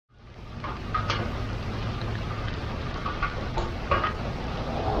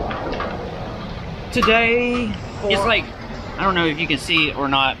Today, it's like, I don't know if you can see it or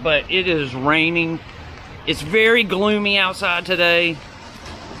not, but it is raining. It's very gloomy outside today.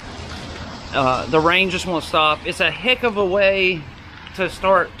 The rain just won't stop. It's a heck of a way to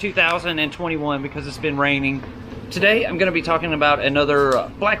start 2021 because it's been raining. Today, I'm going to be talking about another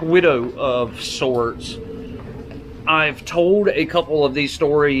Black Widow of sorts. I've told a couple of these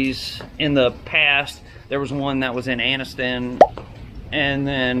stories in the past. There was one that was in Anniston, and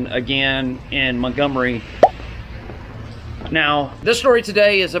then again in Montgomery. Now, this story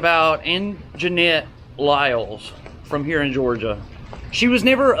today is about Anjette Lyles from here in Georgia. She was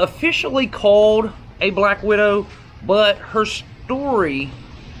never officially called a Black Widow, but her story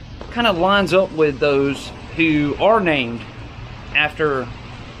kind of lines up with those who are named after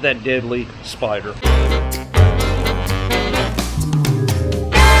that deadly spider.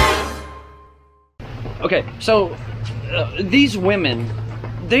 Okay, so these women,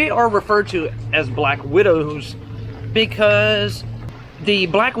 they are referred to as Black Widows because the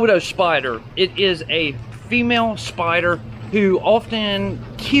Black Widow spider, it is a female spider who often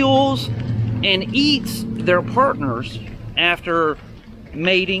kills and eats their partners after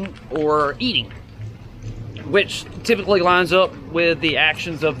mating or eating, which typically lines up with the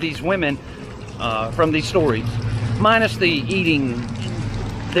actions of these women from these stories, minus the eating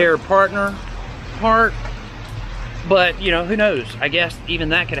their partner part. But you know, who knows, I guess even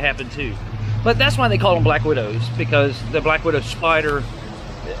that could happen too. But that's why they call them Black Widows, because the Black Widow spider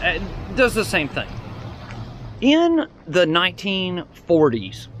does the same thing. In the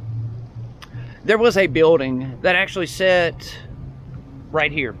 1940s, there was a building that actually sat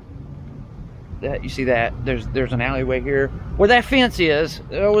right here. You see that? There's an alleyway here. Where that fence is,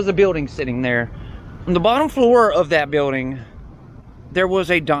 there was a building sitting there. On the bottom floor of that building, there was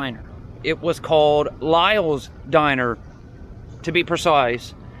a diner. It was called Lyles Diner, to be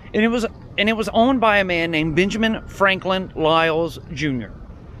precise. And it was owned by a man named Benjamin Franklin Lyles Jr.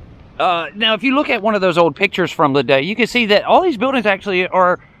 Now, if you look at one of those old pictures from the day, you can see that all these buildings actually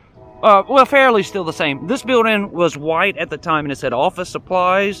are, well, fairly still the same. This building was white at the time, and it said office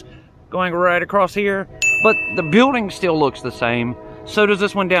supplies going right across here. But the building still looks the same. So does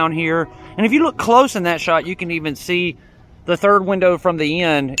this one down here. And if you look close in that shot, you can even see the third window from the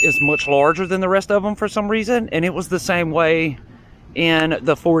end is much larger than the rest of them for some reason. And it was the same way in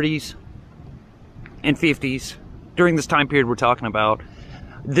the 40s and 50s during this time period we're talking about.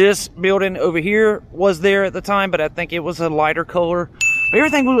 This building over here was there at the time, but I think it was a lighter color.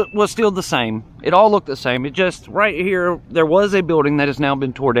 Everything was still the same. It all looked the same. It just, right here, there was a building that has now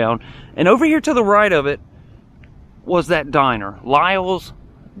been torn down. And over here to the right of it was that diner, Lyles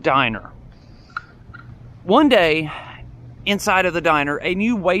Diner. One day, inside of the diner, a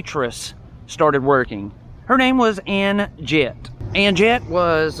new waitress started working. Her name was Anjette. Anjette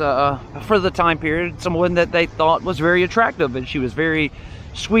was, for the time period, someone that they thought was very attractive, and she was very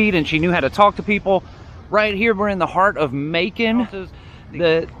sweet, and she knew how to talk to people. Right here, we're in the heart of Macon.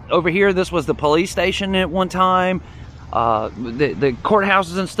 Over here, this was the police station at one time. The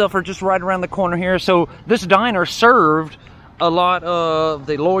courthouses and stuff are just right around the corner here. So this diner served a lot of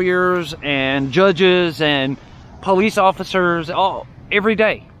the lawyers and judges and police officers every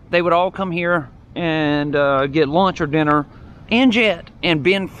day. They would all come here and get lunch or dinner. Anjette and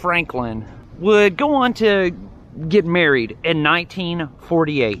Ben Franklin would go on to get married in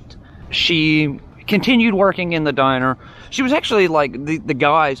 1948. She continued working in the diner. She was actually like the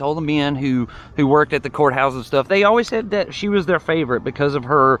guys, all the men who worked at the courthouse and stuff, they always said that she was their favorite because of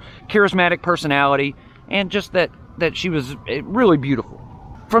her charismatic personality and just that she was really beautiful.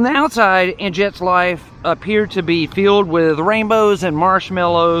 From the outside, Anjette's life appeared to be filled with rainbows and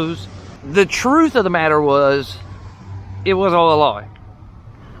marshmallows. The truth of the matter was, it was all a lie.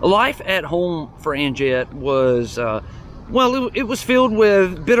 Life at home for Anjette was, well, it was filled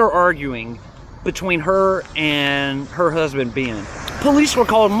with bitter arguing between her and her husband, Ben. Police were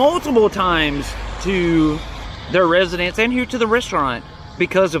called multiple times to their residence and here to the restaurant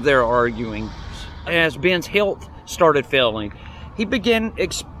because of their arguing. As Ben's health started failing, he began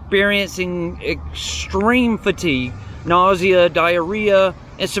experiencing extreme fatigue, nausea, diarrhea,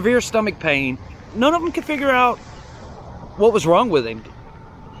 and severe stomach pain. None of them could figure out what was wrong with him.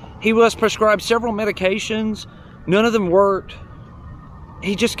 He was prescribed several medications. None of them worked.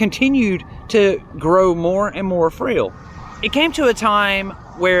 He just continued to grow more and more frail. It came to a time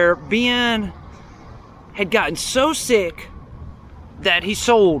where Ben had gotten so sick that he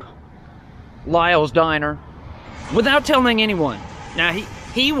sold Lyles Diner without telling anyone. Now,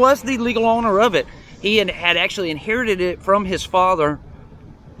 he was the legal owner of it. He had actually inherited it from his father,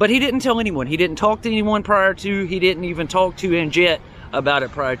 but he didn't tell anyone. He didn't talk to anyone prior to. He didn't even talk to Anjette about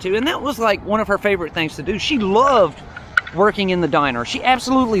it prior to, and that was like one of her favorite things to do. She loved working in the diner. She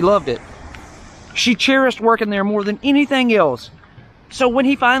absolutely loved it. She cherished working there more than anything else. So when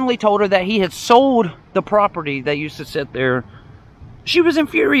he finally told her that he had sold the property that used to sit there, she was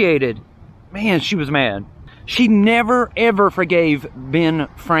infuriated. Man, she was mad. She never ever forgave Ben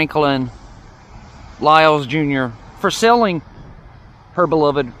Franklin Lyles Jr. for selling her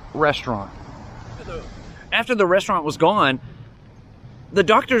beloved restaurant. After the restaurant was gone, the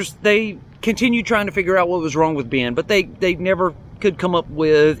doctors, they continued trying to figure out what was wrong with Ben, but they never could come up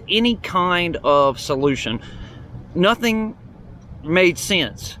with any kind of solution. Nothing made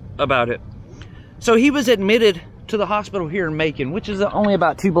sense about it. So he was admitted to the hospital here in Macon, which is only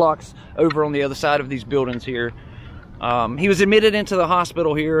about 2 blocks over on the other side of these buildings here. He was admitted into the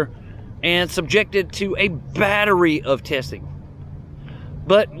hospital here and subjected to a battery of testing.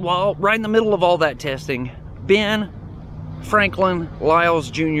 But while right in the middle of all that testing, Ben Franklin Lyles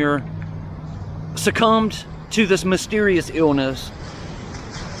Jr. succumbed to this mysterious illness.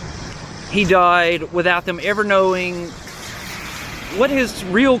 He died without them ever knowing what his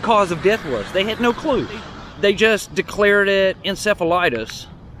real cause of death was. They had no clue. They just declared it encephalitis,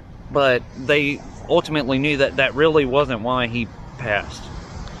 but they ultimately knew that that really wasn't why he passed.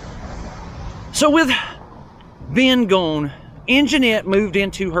 So with Ben gone, Anjette moved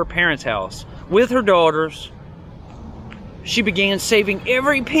into her parents' house with her daughters. She began saving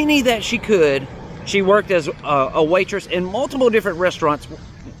every penny that she could. She worked as a waitress in multiple different restaurants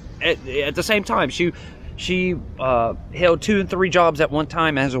at the same time. She held 2 and 3 jobs at one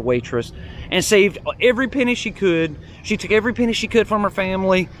time as a waitress and saved every penny she could. She took every penny she could from her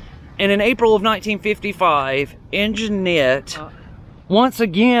family. And in April of 1955, Anjette once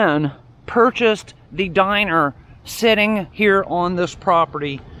again purchased the diner sitting here on this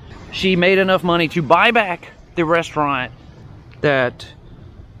property. She made enough money to buy back the restaurant that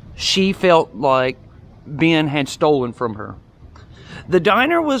she felt like Ben had stolen from her. The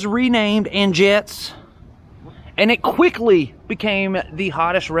diner was renamed Anjette's, and it quickly became the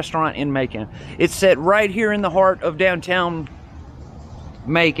hottest restaurant in Macon. It's set right here in the heart of downtown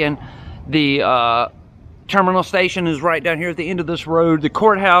Macon. The terminal station is right down here at the end of this road. The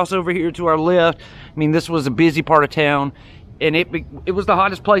courthouse over here to our left. I mean, this was a busy part of town, and it was the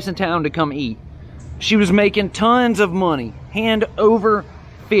hottest place in town to come eat. She was making tons of money, hand over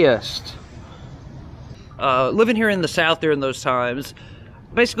fist. Living here in the South during those times,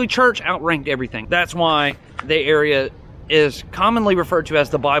 basically church outranked everything. That's why the area is commonly referred to as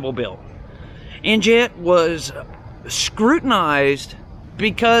the Bible Belt. Anjette was scrutinized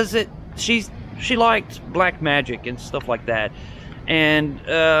because she liked black magic and stuff like that. And,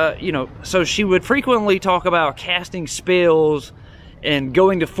 you know, so she would frequently talk about casting spells and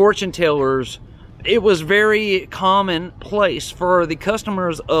going to fortune tellers. It was very commonplace for the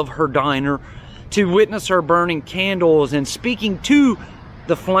customers of her diner to witness her burning candles and speaking to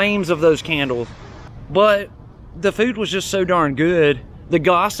the flames of those candles. But the food was just so darn good. The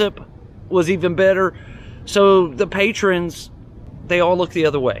gossip was even better. So the patrons, they all looked the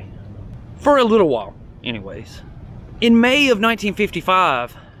other way. For a little while, anyways. In May of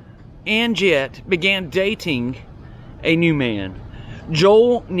 1955, Anjette began dating a new man,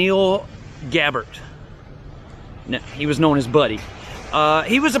 Joel Neal Gabbert. Now, he was known as Buddy.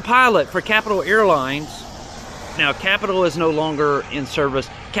 He was a pilot for Capital Airlines. Now, Capital is no longer in service.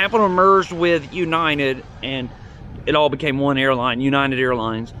 Capital merged with United, and it all became one airline, United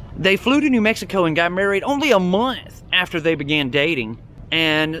Airlines. They flew to New Mexico and got married only a month after they began dating.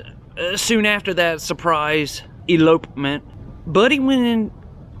 And soon after that surprise elopement, Buddy went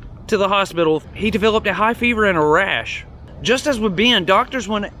into the hospital. He developed a high fever and a rash. Just as with Ben, doctors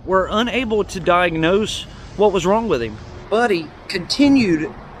were unable to diagnose what was wrong with him. Buddy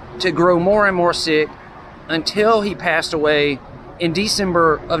continued to grow more and more sick until he passed away in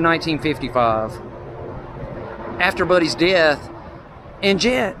December of 1955. After Buddy's death,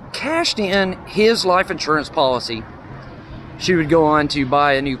 Anjette cashed in his life insurance policy. She would go on to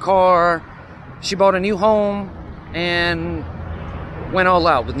buy a new car. She bought a new home and went all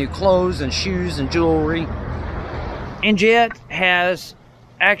out with new clothes and shoes and jewelry. Anjette has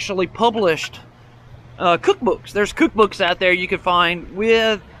actually published cookbooks. There's cookbooks out there you can find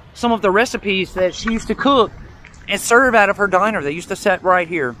with some of the recipes that she used to cook and serve out of her diner. They used to sit right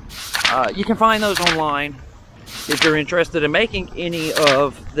here. You can find those online if you're interested in making any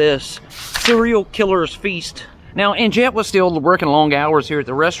of this serial killer's feast. Now, Anjette was still working long hours here at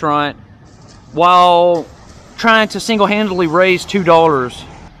the restaurant while trying to single-handedly raise $2.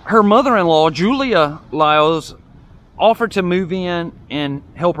 Her mother-in-law, Julia Lyles, offered to move in and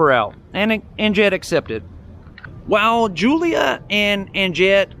help her out, and Anjette accepted. While Julia and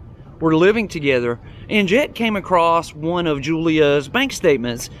Anjette were living together, Anjette came across one of Julia's bank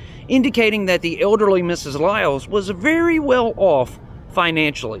statements indicating that the elderly Mrs. Lyles was very well off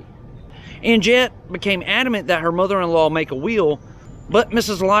financially. Anjette became adamant that her mother-in-law make a will, but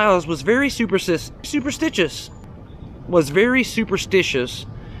Mrs. Lyles was very superstitious,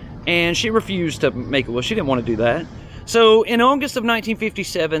 and she refused to make a will. She didn't want to do that. So in August of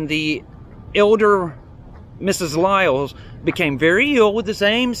 1957, the elder Mrs. Lyles became very ill with the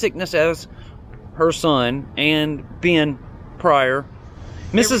same sickness as her son and Ben prior.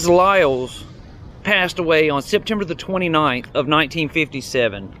 Mrs. Lyles passed away on September the 29th of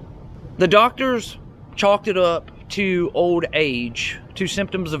 1957. The doctors chalked it up to old age, to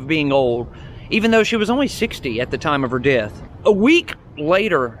symptoms of being old, even though she was only 60 at the time of her death. A week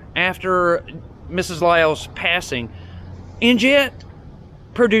later, after Mrs. Lyles' passing, Anjette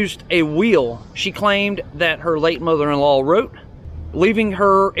produced a will she claimed that her late mother-in-law wrote, leaving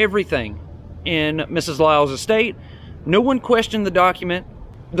her everything in Mrs. Lyles' estate. No one questioned the document.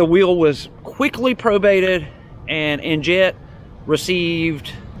 The will was quickly probated, and Anjette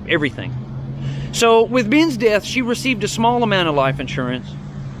received everything. So with Ben's death, she received a small amount of life insurance.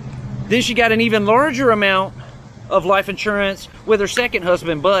 Then she got an even larger amount of life insurance with her second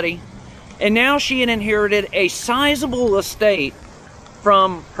husband, Buddy. And now she had inherited a sizable estate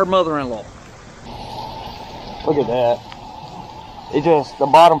from her mother-in-law. Look at that. It just, the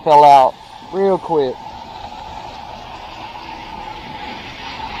bottom fell out real quick.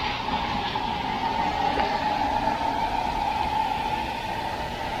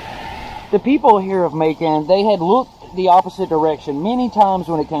 The people here of Macon, they had looked the opposite direction many times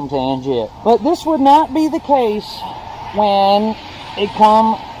when it came to Anjette. But this would not be the case when it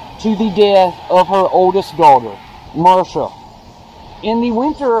come to the death of her oldest daughter, Marcia. In the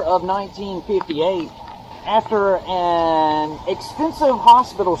winter of 1958, after an extensive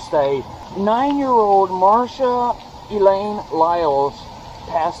hospital stay, 9-year-old Marcia Elaine Lyles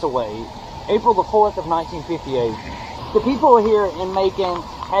passed away April the 4th of 1958. The people here in Macon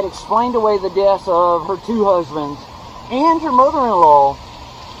had explained away the deaths of her two husbands and her mother-in-law.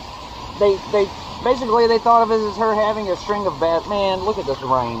 They basically thought of it as her having a string of bad... Man, look at this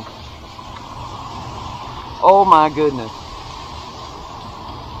rain. Oh my goodness.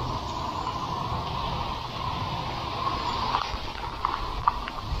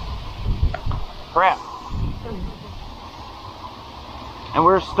 Crap. And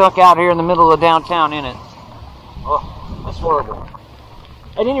we're stuck out here in the middle of downtown, innit? Oh, that's horrible.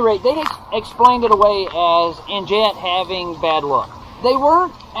 At any rate, they explained it away as Anjette having bad luck. They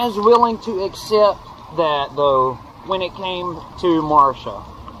weren't as willing to accept that, though, when it came to Marcia.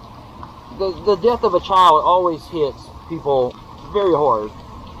 The death of a child always hits people very hard.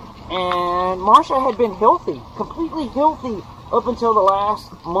 And Marcia had been healthy, completely healthy, up until the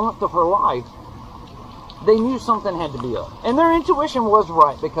last month of her life. They knew something had to be up. And their intuition was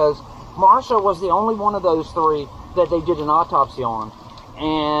right, because Marcia was the only one of those three that they did an autopsy on.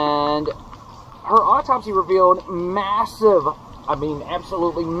 And her autopsy revealed massive, I mean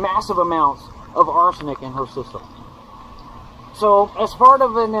absolutely massive amounts of arsenic in her system. So, as part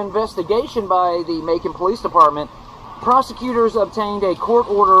of an investigation by the Macon Police Department, prosecutors obtained a court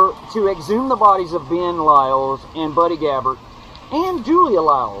order to exhume the bodies of Ben Lyles and Buddy Gabbert and Julia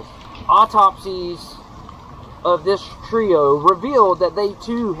Lyles. Autopsies of this trio revealed that they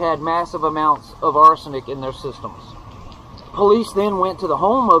too had massive amounts of arsenic in their systems. Police then went to the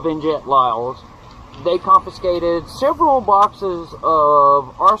home of Anjette Lyles. They confiscated several boxes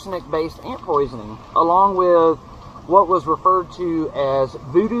of arsenic-based ant poisoning, along with what was referred to as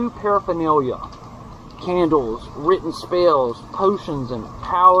voodoo paraphernalia. Candles, written spells, potions and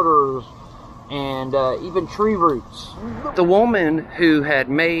powders, and even tree roots. The woman who had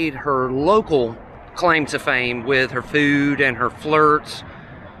made her local claim to fame with her food and her flirts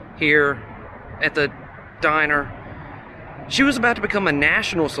here at the diner, she was about to become a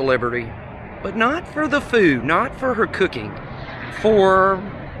national celebrity, but not for the food, not for her cooking, for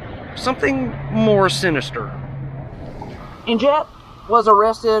something more sinister. Anjette was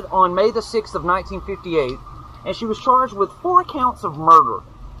arrested on May the 6th of 1958, and she was charged with 4 counts of murder.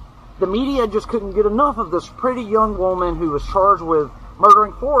 The media just couldn't get enough of this pretty young woman who was charged with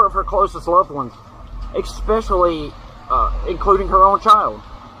murdering 4 of her closest loved ones, especially including her own child.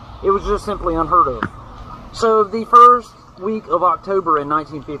 It was just simply unheard of. So the first week of October in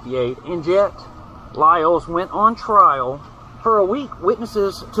 1958, Anjette Lyles went on trial. For a week,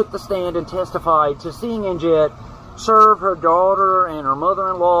 witnesses took the stand and testified to seeing Anjette serve her daughter and her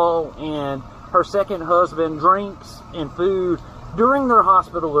mother-in-law and her second husband drinks and food during their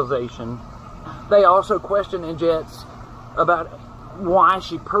hospitalization, They also questioned Anjette about why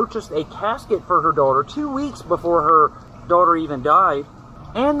she purchased a casket for her daughter 2 weeks before her daughter even died.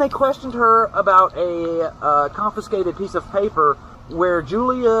 And they questioned her about a confiscated piece of paper where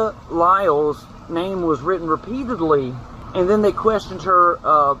Julia Lyles' name was written repeatedly. And then they questioned her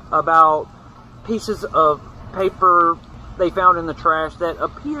about pieces of paper they found in the trash that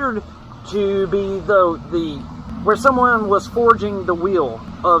appeared to be where someone was forging the will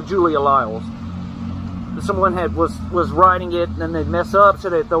of Julia Lyles. Someone was writing it, and then they'd mess up, so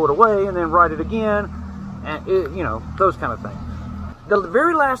they'd throw it away, and then write it again, and those kind of things. The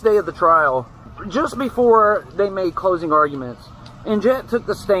very last day of the trial, just before they made closing arguments, Anjette took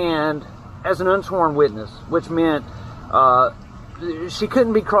the stand as an unsworn witness, which meant she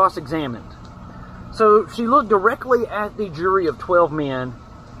couldn't be cross-examined. So she looked directly at the jury of 12 men,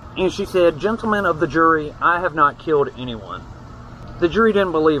 and she said, "Gentlemen of the jury, I have not killed anyone." The jury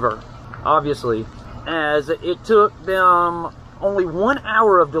didn't believe her, obviously, as it took them only 1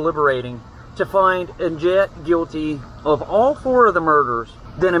 hour of deliberating to find Anjette guilty of all 4 of the murders.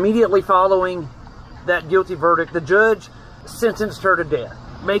 Then immediately following that guilty verdict, the judge sentenced her to death,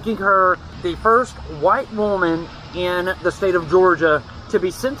 making her the first white woman in the state of Georgia to be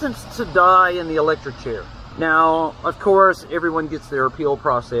sentenced to die in the electric chair. Now, of course, everyone gets their appeal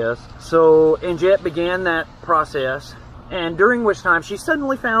process. So Anjette began that process, and during which time she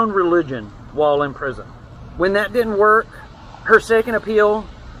suddenly found religion while in prison. When that didn't work, her second appeal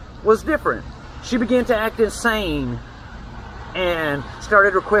was different. She began to act insane and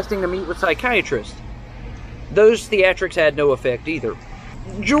started requesting to meet with psychiatrists. Those theatrics had no effect either.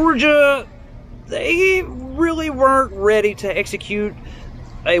 Georgia, they really weren't ready to execute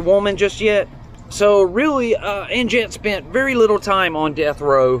a woman just yet. So really, Anjette spent very little time on death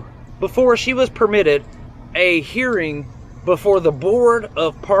row before she was permitted a hearing before the Board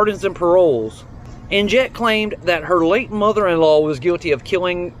of Pardons and Paroles. Anjette claimed that her late mother-in-law was guilty of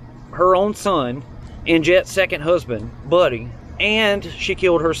killing her own son, Anjette's second husband, Buddy, and she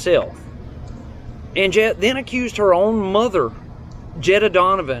killed herself. Anjette then accused her own mother, Jetta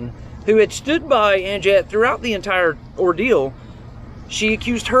Donovan, who had stood by Anjette throughout the entire ordeal. She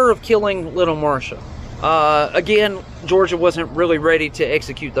accused her of killing little Marcia. Again, Georgia wasn't really ready to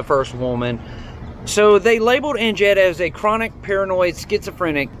execute the first woman. So they labeled Anjette as a chronic paranoid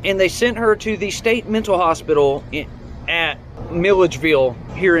schizophrenic, and they sent her to the state mental hospital at Milledgeville,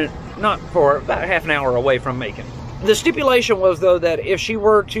 not far, about half an hour away from Macon. The stipulation was, though, that if she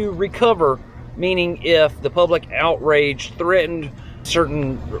were to recover, meaning if the public outrage threatened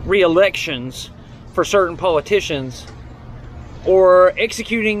certain re-elections for certain politicians, or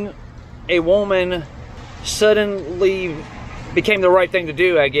executing a woman suddenly became the right thing to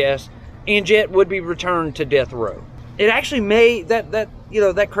do, I guess, Anjette would be returned to death row. It actually may,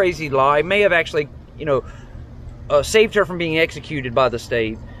 that crazy lie may have actually, saved her from being executed by the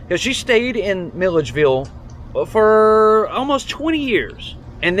state, because she stayed in Milledgeville for almost 20 years.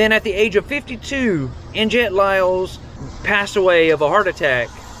 And then at the age of 52, Anjette Lyles passed away of a heart attack,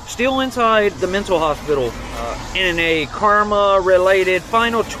 still inside the mental hospital, in a karma-related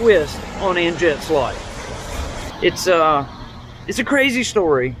final twist on Anjette's life. It's a crazy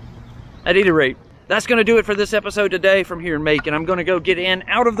story. At any rate, that's going to do it for this episode today from here in Macon. I'm going to go get in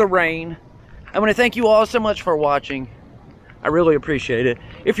out of the rain. I want to thank you all so much for watching. I really appreciate it.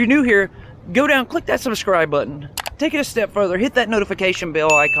 If you're new here, go down, click that subscribe button. Take it a step further, hit that notification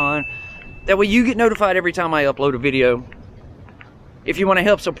bell icon. That way you get notified every time I upload a video. If you want to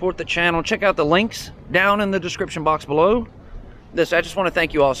help support the channel, check out the links down in the description box below. I just want to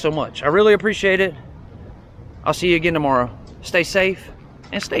thank you all so much. I really appreciate it. I'll see you again tomorrow. Stay safe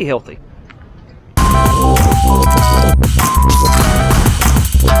and stay healthy.